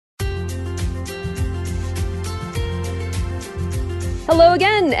Hello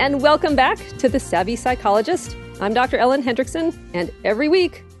again, and welcome back to The Savvy Psychologist. I'm Dr. Ellen Hendrickson, and every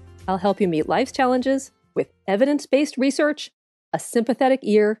week I'll help you meet life's challenges with evidence-based research, a sympathetic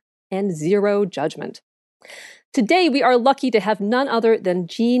ear, and zero judgment. Today, we are lucky to have none other than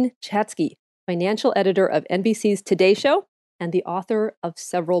Jean Chatzky, financial editor of NBC's Today Show and the author of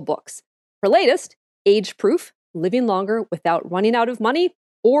several books. Her latest, Age Proof: Living Longer Without Running Out of Money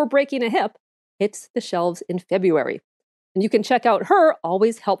or Breaking a Hip, hits the shelves in February. And you can check out her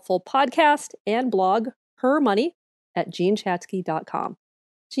always helpful podcast and blog, Her Money, at jeanchatzky.com.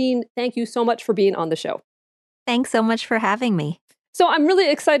 Jean, thank you so much for being on the show. Thanks so much for having me. So I'm really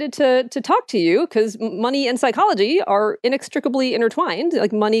excited to talk to you because money and psychology are inextricably intertwined.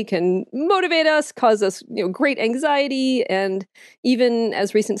 Like money can motivate us, cause us great anxiety, and even,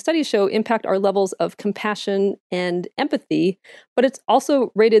 as recent studies show, impact our levels of compassion and empathy. But it's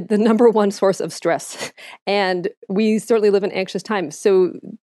also rated the number one source of stress. And we certainly live in anxious times. So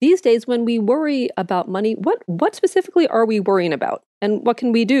these days, when we worry about money, what specifically are we worrying about? And what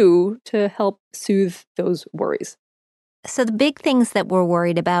can we do to help soothe those worries? So the big things that we're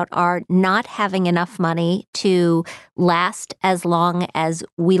worried about are not having enough money to last as long as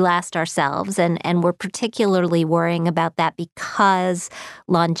we last ourselves. And we're particularly worrying about that because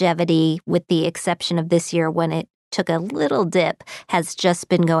longevity, with the exception of this year when it took a little dip, has just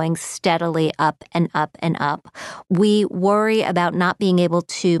been going steadily up and up and up. We worry about not being able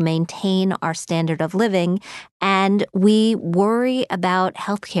to maintain our standard of living, and we worry about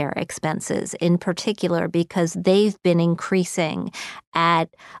healthcare expenses in particular because they've been increasing at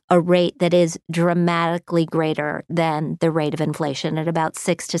a rate that is dramatically greater than the rate of inflation at about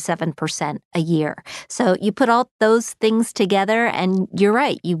 6 to 7% a year. So you put all those things together and you're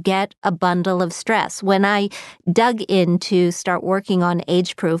right, you get a bundle of stress. When I dug in to start working on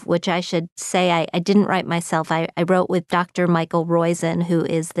Age Proof, which I should say I didn't write myself. I wrote with Dr. Michael Roizen, who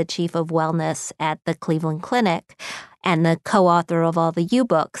is the chief of wellness at the Cleveland Clinic and the co-author of all the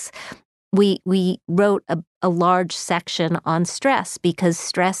U-books. We wrote a large section on stress because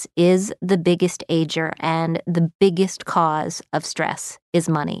stress is the biggest ager and the biggest cause of stress is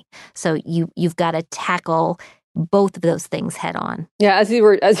money. So you've got to tackle both of those things head on. Yeah, as you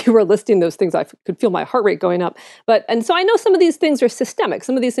were listing those things, I could feel my heart rate going up. And so I know some of these things are systemic.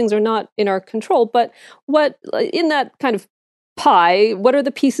 Some of these things are not in our control. But what in that kind of pie, what are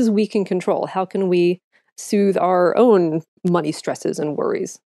the pieces we can control? How can we soothe our own money stresses and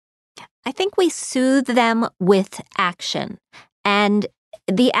worries? I think we soothe them with action. And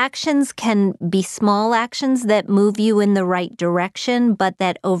the actions can be small actions that move you in the right direction, but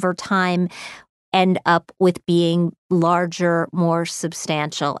that over time end up with being larger, more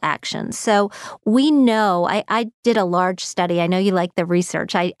substantial actions. So we know, I did a large study. I know you like the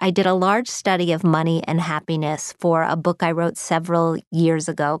research. I did a large study of money and happiness for a book I wrote several years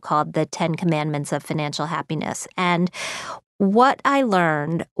ago called The 10 Commandments of Financial Happiness. And what I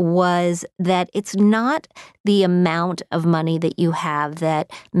learned was that it's not the amount of money that you have that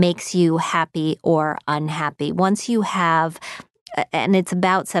makes you happy or unhappy. Once you have, and it's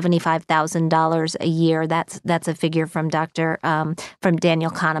about $75,000 a year. That's a figure from from Daniel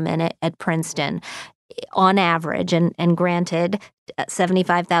Kahneman at Princeton, on average. And granted,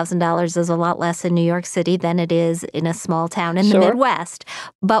 $75,000 is a lot less in New York City than it is in a small town in the Midwest.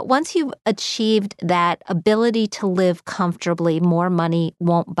 But once you've achieved that ability to live comfortably, more money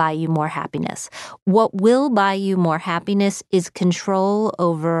won't buy you more happiness. What will buy you more happiness is control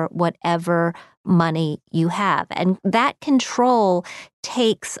over whatever money you have. And that control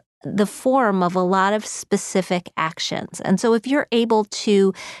takes the form of a lot of specific actions. And so if you're able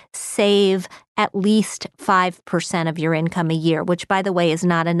to save at least 5% of your income a year, which, by the way, is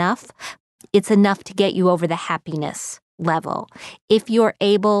not enough, it's enough to get you over the happiness level. If you're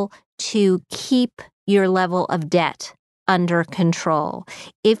able to keep your level of debt under control,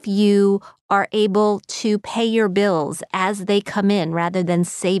 if you are able to pay your bills as they come in rather than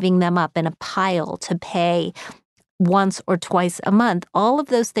saving them up in a pile to pay once or twice a month, all of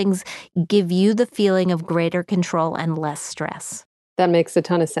those things give you the feeling of greater control and less stress. That makes a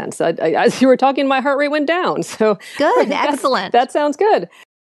ton of sense. As you were talking, my heart rate went down. So good, excellent. That sounds good.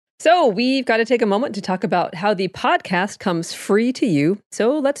 So we've got to take a moment to talk about how the podcast comes free to you.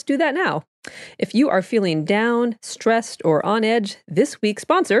 So let's do that now. If you are feeling down, stressed, or on edge, this week's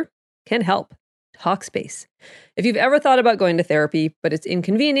sponsor can help. Talkspace. If you've ever thought about going to therapy, but it's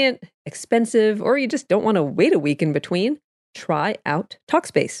inconvenient, expensive, or you just don't want to wait a week in between, try out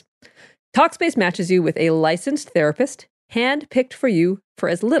Talkspace. Talkspace matches you with a licensed therapist, hand-picked for you for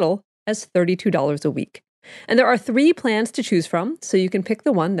as little as $32 a week. And there are 3 plans to choose from, so you can pick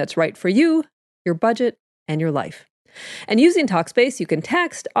the one that's right for you, your budget, and your life. And using Talkspace, you can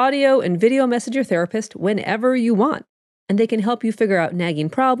text, audio, and video message your therapist whenever you want. And they can help you figure out nagging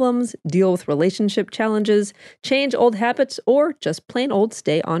problems, deal with relationship challenges, change old habits, or just plain old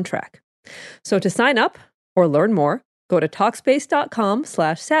stay on track. So to sign up or learn more, go to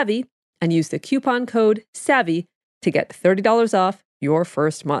Talkspace.com/savvy and use the coupon code SAVVY to get $30 off your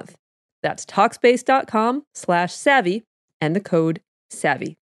first month. That's Talkspace.com/savvy and the code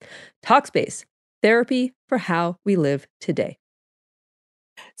SAVVY. Talkspace, therapy for how we live today.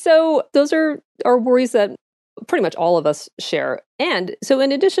 So those are worries that pretty much all of us share. And so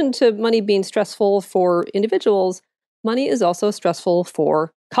in addition to money being stressful for individuals, money is also stressful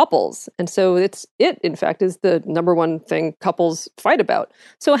for couples. And so it in fact is the number one thing couples fight about.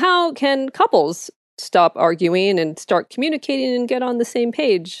 So how can couples stop arguing and start communicating and get on the same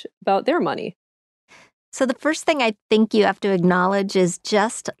page about their money? So the first thing I think you have to acknowledge is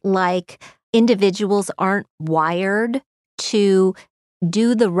just like individuals aren't wired to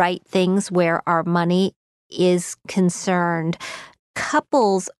do the right things where our money is concerned,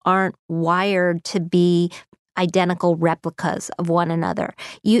 couples aren't wired to be identical replicas of one another.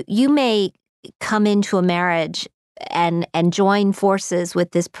 You may come into a marriage and join forces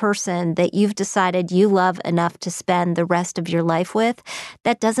with this person that you've decided you love enough to spend the rest of your life with.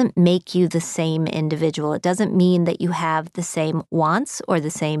 That doesn't make you the same individual. It doesn't mean that you have the same wants or the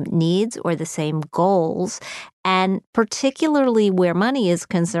same needs or the same goals. And particularly where money is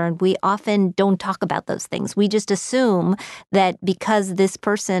concerned, we often don't talk about those things. We just assume that because this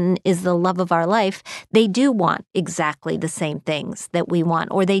person is the love of our life, they do want exactly the same things that we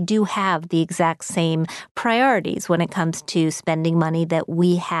want, or they do have the exact same priorities when it comes to spending money that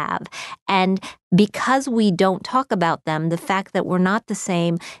we have. And because we don't talk about them, the fact that we're not the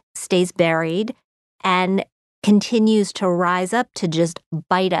same stays buried and continues to rise up to just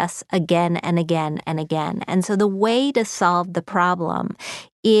bite us again and again and again. And so the way to solve the problem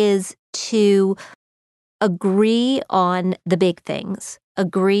is to agree on the big things,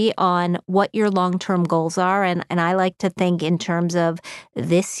 agree on what your long-term goals are. And I like to think in terms of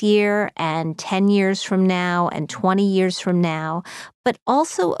this year and 10 years from now and 20 years from now, but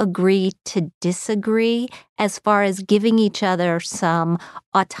also agree to disagree as far as giving each other some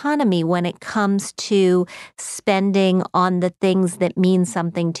autonomy when it comes to spending on the things that mean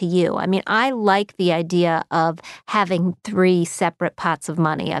something to you. I mean, I like the idea of having 3 separate pots of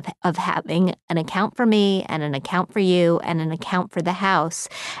money, of having an account for me and an account for you and an account for the house,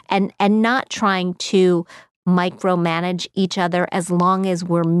 and not trying to micromanage each other as long as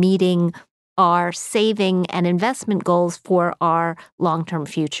we're meeting our saving and investment goals for our long-term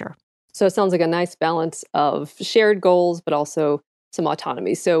future. So it sounds like a nice balance of shared goals, but also some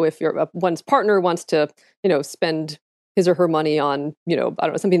autonomy. So if one's partner wants to, spend his or her money on, I don't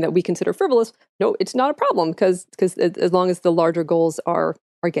know, something that we consider frivolous, no, it's not a problem because as long as the larger goals are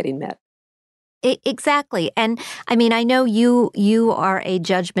getting met. Exactly. And I mean, I know you are a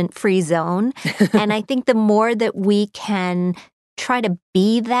judgment-free zone, and I think the more that we can try to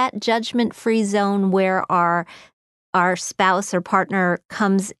be that judgment-free zone where our spouse or partner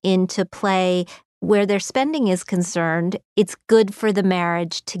comes into play where their spending is concerned, it's good for the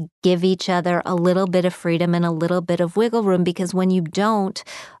marriage to give each other a little bit of freedom and a little bit of wiggle room, because when you don't,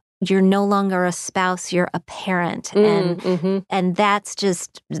 you're no longer a spouse, you're a parent. And that's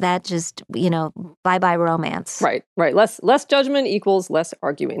just bye-bye romance. Right. Less judgment equals less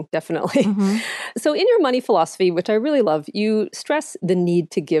arguing, definitely. Mm-hmm. So in your money philosophy, which I really love, you stress the need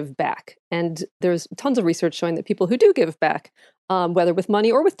to give back. And there's tons of research showing that people who do give back, whether with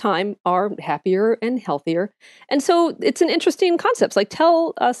money or with time, are happier and healthier. And so it's an interesting concept. Like,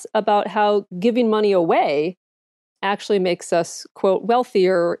 tell us about how giving money away actually makes us, quote,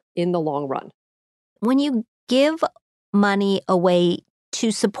 wealthier in the long run. When you give money away to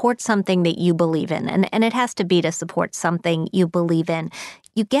support something that you believe in, and it has to be to support something you believe in,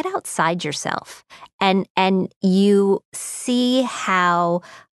 you get outside yourself and you see how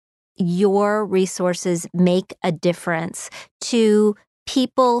your resources make a difference to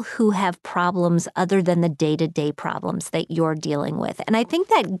people who have problems other than the day-to-day problems that you're dealing with. And I think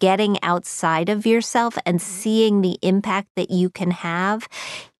that getting outside of yourself and seeing the impact that you can have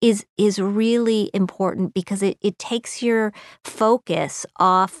is really important, because it takes your focus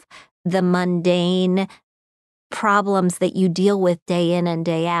off the mundane problems that you deal with day in and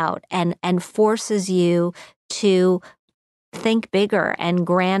day out, and forces you to think bigger and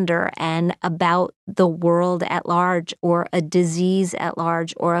grander and about the world at large, or a disease at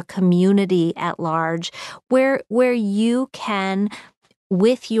large, or a community at large, where you can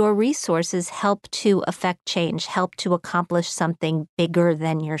with your resources, help to affect change, help to accomplish something bigger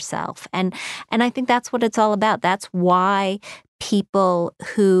than yourself. And I think that's what it's all about. That's why people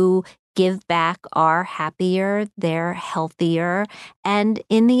who give back are happier, they're healthier, and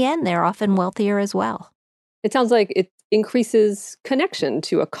in the end, they're often wealthier as well. It sounds like it increases connection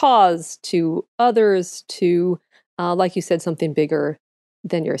to a cause, to others, to, like you said, something bigger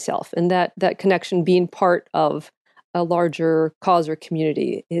than yourself. And that connection, being part of a larger cause or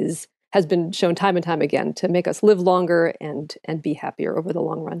community, has been shown time and time again to make us live longer and be happier over the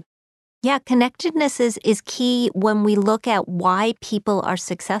long run. Yeah, connectedness is key when we look at why people are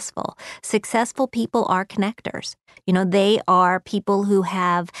successful. Successful people are connectors. They are people who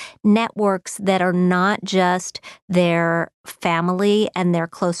have networks that are not just their family and their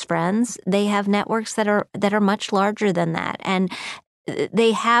close friends. They have networks that are much larger than that. And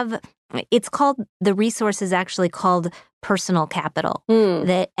they have, the resource is actually called personal capital.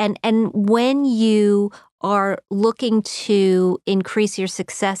 And when you are looking to increase your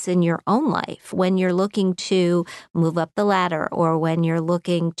success in your own life, when you're looking to move up the ladder, or when you're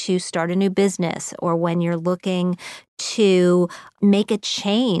looking to start a new business, or when you're looking to make a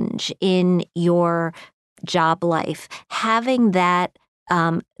change in your job life, having that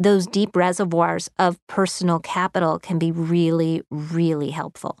those deep reservoirs of personal capital can be really, really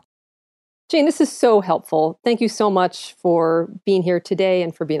helpful. Jane, this is so helpful. Thank you so much for being here today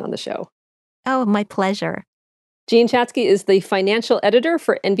and for being on the show. Oh, my pleasure. Jean Chatzky is the financial editor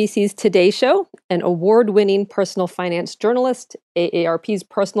for NBC's Today Show, an award-winning personal finance journalist, AARP's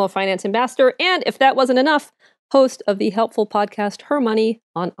personal finance ambassador, and if that wasn't enough, host of the helpful podcast Her Money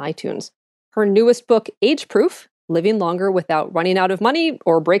on iTunes. Her newest book, Age Proof, Living Longer Without Running Out of Money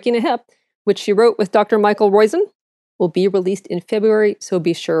or Breaking a Hip, which she wrote with Dr. Michael Roizen, will be released in February, so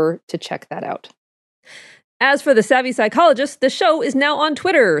be sure to check that out. As for The Savvy Psychologist, the show is now on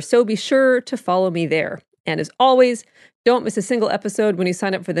Twitter, so be sure to follow me there. And as always, don't miss a single episode when you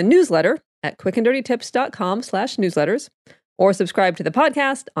sign up for the newsletter at quickanddirtytips.com/newsletters, or subscribe to the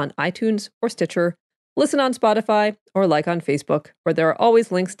podcast on iTunes or Stitcher, listen on Spotify, or like on Facebook, where there are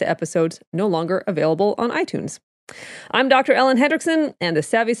always links to episodes no longer available on iTunes. I'm Dr. Ellen Hendrickson, and The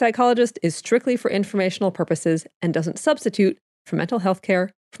Savvy Psychologist is strictly for informational purposes and doesn't substitute for mental health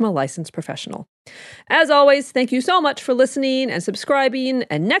care from a licensed professional. As always, thank you so much for listening and subscribing,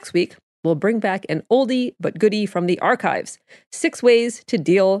 and next week, we'll bring back an oldie but goodie from the archives, 6 ways to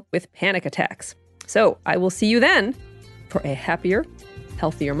deal with panic attacks. So I will see you then for a happier,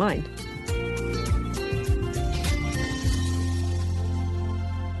 healthier mind.